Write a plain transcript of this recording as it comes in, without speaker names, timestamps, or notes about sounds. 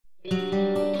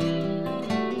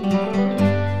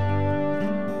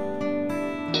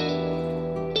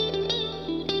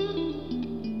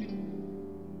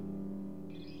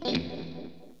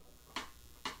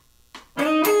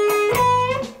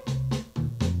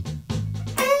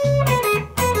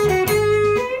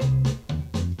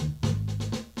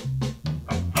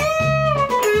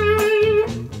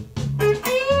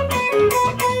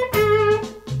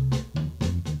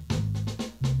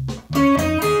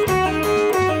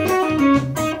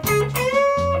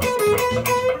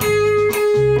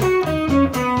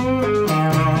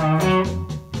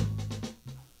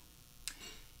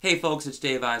folks, it's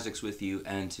Dave Isaacs with you,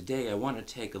 and today I want to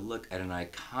take a look at an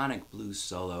iconic blues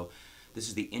solo. This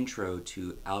is the intro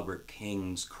to Albert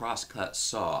King's Crosscut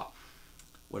Saw,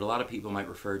 what a lot of people might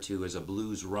refer to as a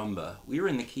blues rumba. We are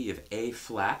in the key of A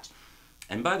flat,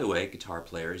 and by the way, guitar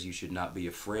players, you should not be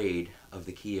afraid of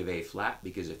the key of A flat,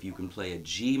 because if you can play a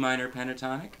G minor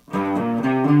pentatonic,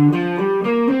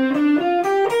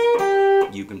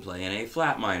 you can play an A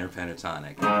flat minor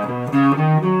pentatonic.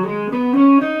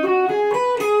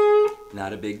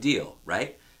 Not a big deal,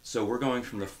 right? So we're going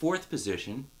from the fourth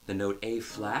position. The note A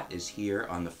flat is here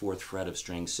on the fourth fret of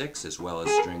string 6 as well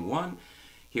as string 1.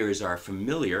 Here is our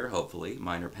familiar, hopefully,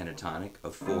 minor pentatonic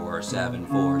of 4, 7,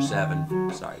 4,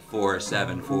 7, sorry, 4,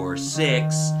 7, 4,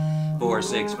 6, 4,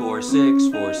 6, 4, 6,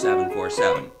 4, 7, 4,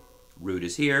 7. Root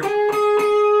is here,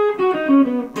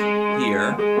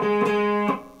 here.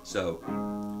 So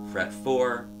fret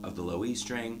 4 of the low E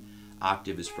string,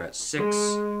 octave is fret 6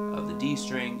 of the D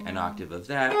string, and octave of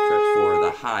that, fret 4 of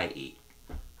the high E.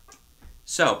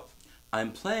 So,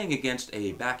 I'm playing against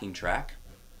a backing track,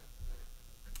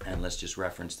 and let's just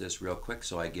reference this real quick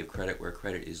so I give credit where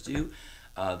credit is due.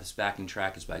 This backing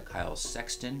track is by Kyle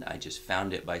Sexton. I just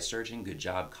found it by searching. Good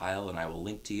job, Kyle, and I will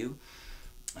link to you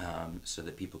so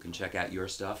that people can check out your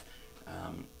stuff.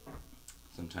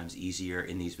 Sometimes easier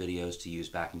in these videos to use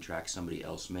backing tracks somebody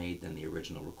else made than the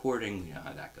original recording. You know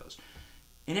how that goes.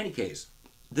 In any case,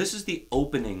 this is the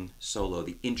opening solo,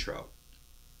 the intro.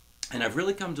 And I've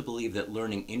really come to believe that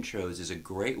learning intros is a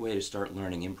great way to start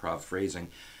learning improv phrasing,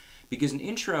 because an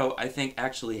intro, I think,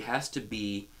 actually has to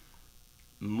be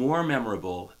more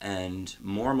memorable and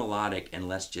more melodic and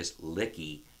less just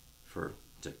licky,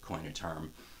 to coin a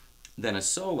term, than a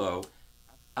solo.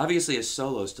 Obviously, a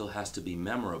solo still has to be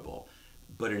memorable,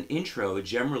 but an intro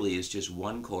generally is just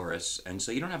one chorus, and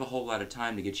so you don't have a whole lot of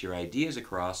time to get your ideas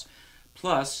across.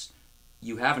 Plus,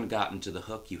 you haven't gotten to the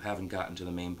hook, you haven't gotten to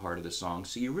the main part of the song,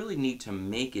 so you really need to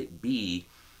make it be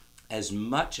as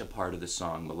much a part of the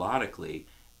song melodically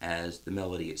as the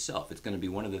melody itself. It's going to be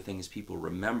one of the things people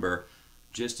remember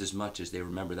just as much as they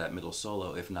remember that middle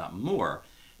solo, if not more.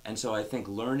 And so I think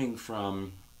learning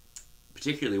from,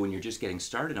 particularly when you're just getting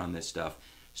started on this stuff,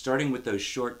 starting with those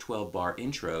short 12-bar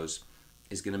intros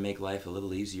is going to make life a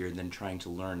little easier than trying to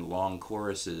learn long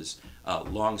choruses,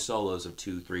 long solos of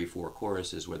 2, 3, 4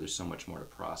 choruses where there's so much more to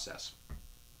process.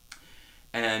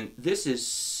 And this is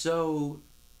so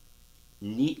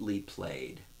neatly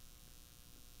played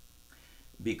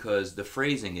because the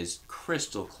phrasing is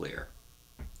crystal clear.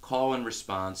 Call and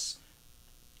response,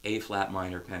 A flat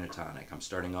minor pentatonic. I'm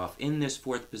starting off in this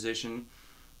fourth position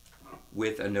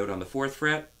with a note on the 4th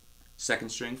fret, 2nd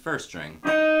string, 1st string.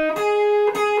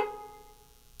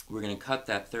 We're going to cut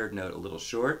that 3rd note a little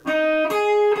short.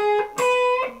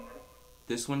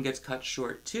 This one gets cut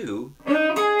short too,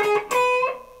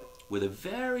 with a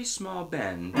very small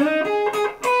bend.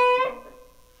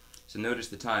 So notice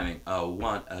the timing.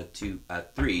 1, 2,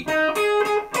 3,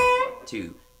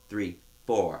 2, 3,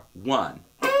 4, 1.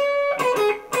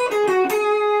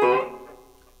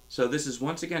 So this is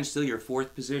once again still your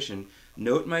 4th position.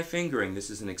 Note my fingering. This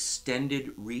is an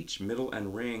extended reach. Middle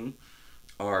and ring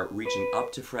are reaching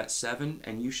up to fret 7,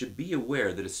 and you should be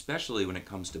aware that especially when it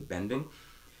comes to bending,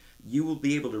 you will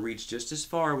be able to reach just as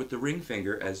far with the ring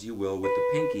finger as you will with the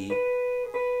pinky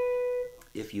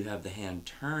if you have the hand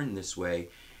turned this way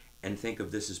and think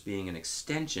of this as being an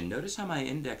extension. Notice how my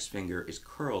index finger is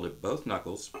curled at both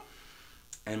knuckles,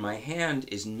 and my hand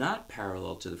is not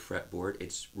parallel to the fretboard,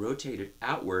 it's rotated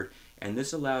outward, and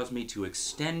this allows me to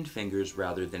extend fingers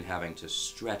rather than having to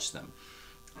stretch them.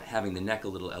 Having the neck a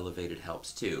little elevated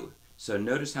helps too. So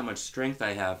notice how much strength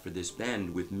I have for this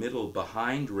bend with middle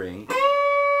behind ring,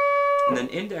 and then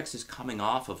index is coming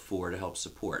off of 4 to help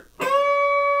support.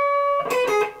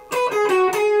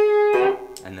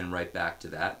 And then right back to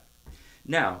that.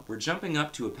 Now, we're jumping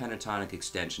up to a pentatonic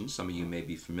extension. Some of you may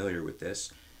be familiar with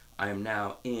this. I am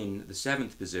now in the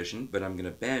 7th position, but I'm going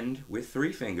to bend with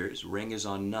 3 fingers. Ring is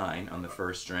on 9 on the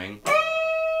 1st string,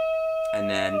 and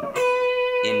then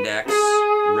index,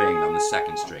 ring on the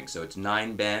 2nd string. So it's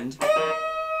 9 bend,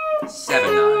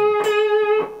 7,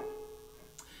 9.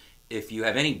 If you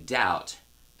have any doubt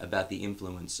about the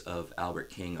influence of Albert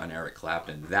King on Eric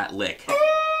Clapton, that lick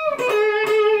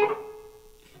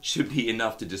should be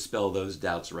enough to dispel those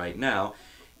doubts right now.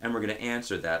 And we're going to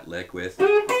answer that lick with...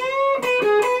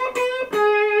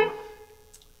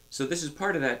 So this is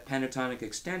part of that pentatonic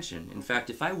extension. In fact,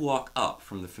 if I walk up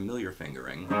from the familiar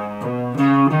fingering,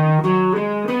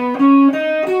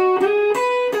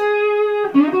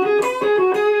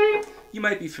 you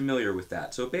might be familiar with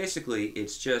that. So basically,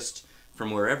 it's just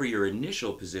from wherever your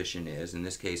initial position is, in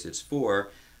this case it's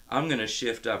 4, I'm going to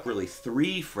shift up really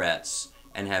 3 frets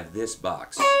and have this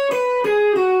box.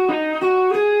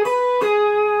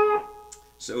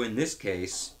 So in this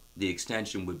case, the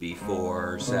extension would be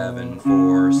 4, 7,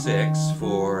 4, 6,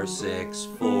 4, 6,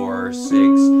 4, 6, 8,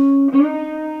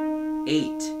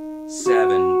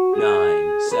 7,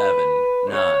 9, 7,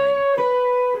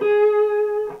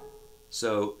 9.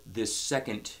 So this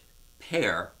second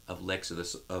pair of licks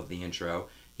of the intro,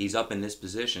 he's up in this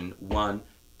position, 1,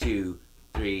 2,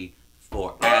 3,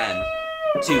 4, and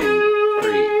 2,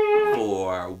 3,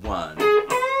 4, 1.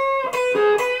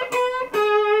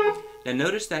 Now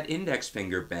notice that index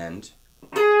finger bend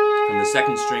from the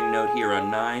second string note here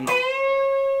on 9.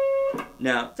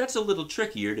 Now that's a little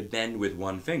trickier to bend with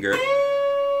one finger.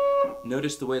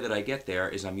 Notice the way that I get there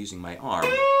is I'm using my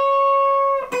arm.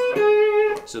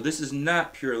 So this is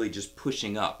not purely just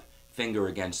pushing up finger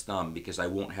against thumb, because I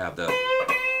won't have the,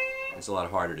 it's a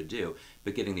lot harder to do,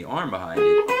 but getting the arm behind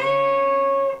it.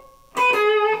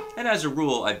 And as a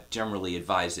rule, I generally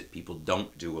advise that people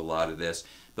don't do a lot of this,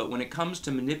 but when it comes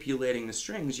to manipulating the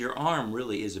strings, your arm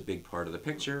really is a big part of the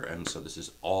picture, and so this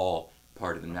is all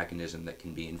part of the mechanism that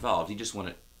can be involved. You just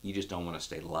don't want to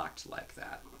stay locked like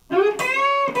that.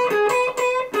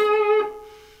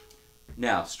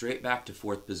 Now, straight back to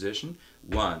 4th position.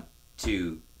 1,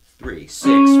 2, 3,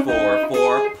 6, 4,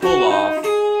 4, pull off.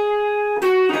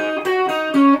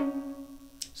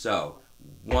 So,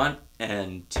 1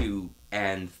 and 2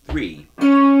 and 3.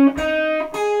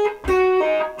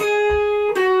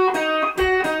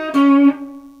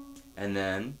 And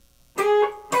then, that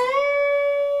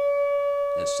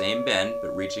same bend,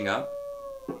 but reaching up.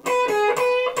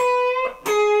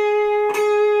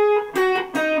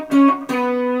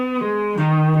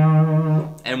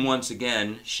 And once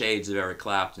again, shades of Eric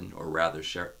Clapton, or rather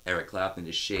Eric Clapton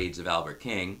is shades of Albert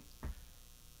King.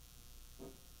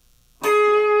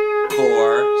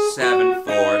 4, 7,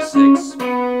 4,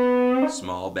 6,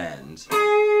 small bend.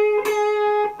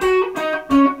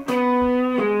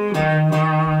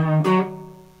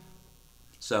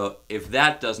 So if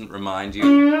that doesn't remind you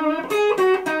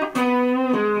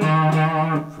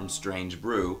from Strange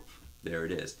Brew, there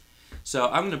it is. So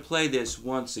I'm going to play this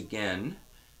once again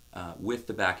with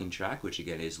the backing track, which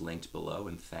again is linked below,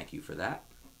 and thank you for that.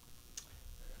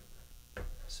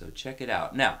 So check it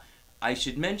out. Now, I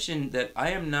should mention that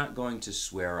I am not going to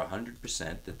swear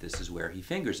 100% that this is where he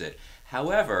fingers it.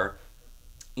 However,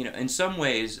 you know, in some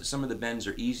ways, some of the bends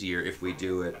are easier if we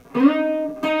do it.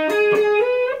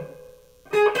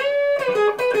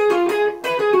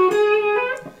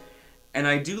 And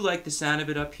I do like the sound of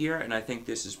it up here, and I think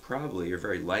this is probably, or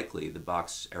very likely, the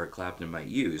box Eric Clapton might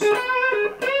use.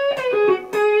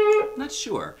 Not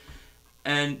sure.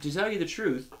 And to tell you the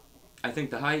truth, I think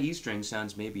the high E string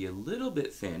sounds maybe a little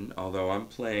bit thin, although I'm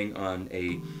playing on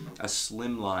a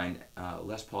slimline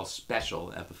Les Paul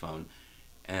Special Epiphone,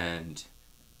 and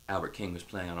Albert King was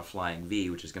playing on a Flying V,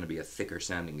 which is going to be a thicker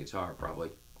sounding guitar probably.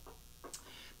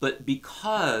 But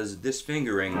because this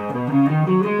fingering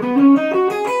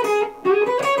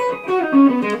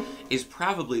is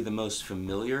probably the most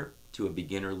familiar to a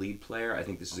beginner lead player, I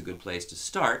think this is a good place to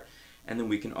start, and then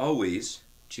we can always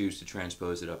choose to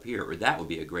transpose it up here, or that would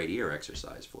be a great ear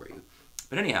exercise for you.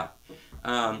 But anyhow,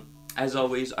 as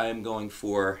always, I am going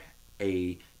for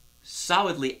a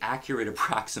solidly accurate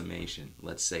approximation,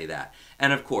 let's say that.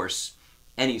 And of course,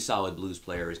 any solid blues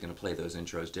player is going to play those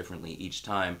intros differently each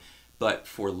time, but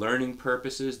for learning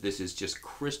purposes, this is just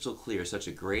crystal clear, such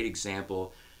a great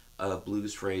example of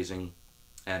blues phrasing,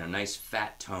 and a nice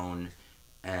fat tone,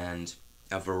 and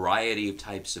a variety of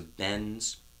types of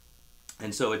bends.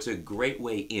 And so it's a great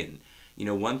way in. You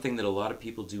know, one thing that a lot of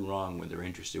people do wrong when they're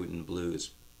interested in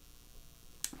blues,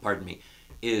 pardon me,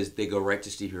 is they go right to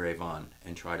Stevie Ray Vaughan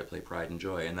and try to play Pride and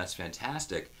Joy, and that's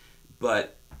fantastic,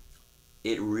 but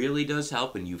it really does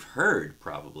help, and you've heard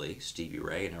probably Stevie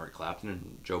Ray and Eric Clapton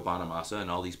and Joe Bonamassa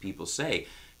and all these people say,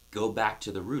 go back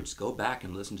to the roots, go back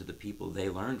and listen to the people they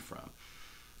learned from,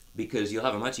 because you'll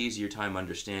have a much easier time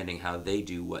understanding how they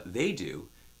do what they do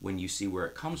when you see where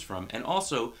it comes from. And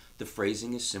also, the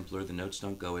phrasing is simpler, the notes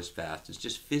don't go as fast, it's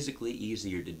just physically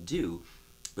easier to do,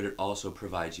 but it also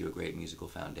provides you a great musical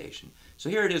foundation. So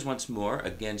here it is once more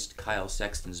against Kyle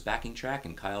Sexton's backing track,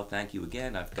 and Kyle, thank you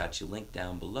again. I've got you linked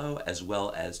down below, as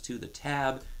well as to the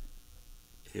tab.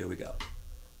 Here we go.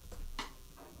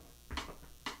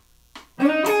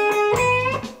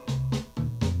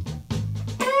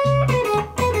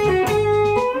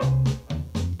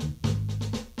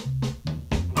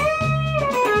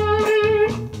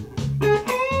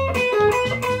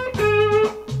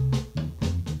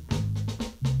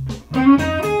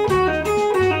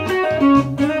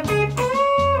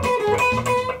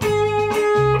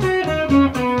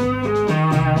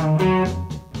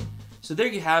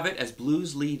 have it as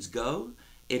blues leads go.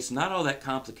 It's not all that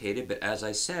complicated, but as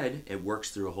I said, it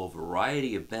works through a whole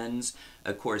variety of bends.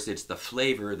 Of course, it's the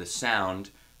flavor, the sound,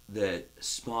 that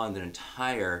spawned an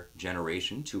entire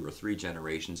generation, 2 or 3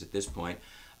 generations at this point,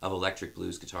 of electric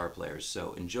blues guitar players.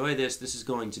 So enjoy this. This is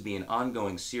going to be an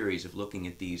ongoing series of looking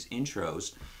at these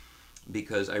intros,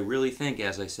 because I really think,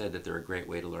 as I said, that they're a great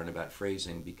way to learn about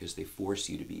phrasing because they force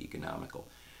you to be economical.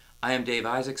 I am Dave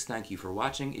Isaacs. Thank you for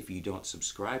watching. If you don't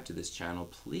subscribe to this channel,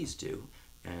 please do.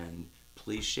 And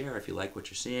please share if you like what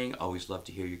you're seeing. Always love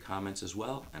to hear your comments as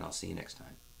well, and I'll see you next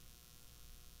time.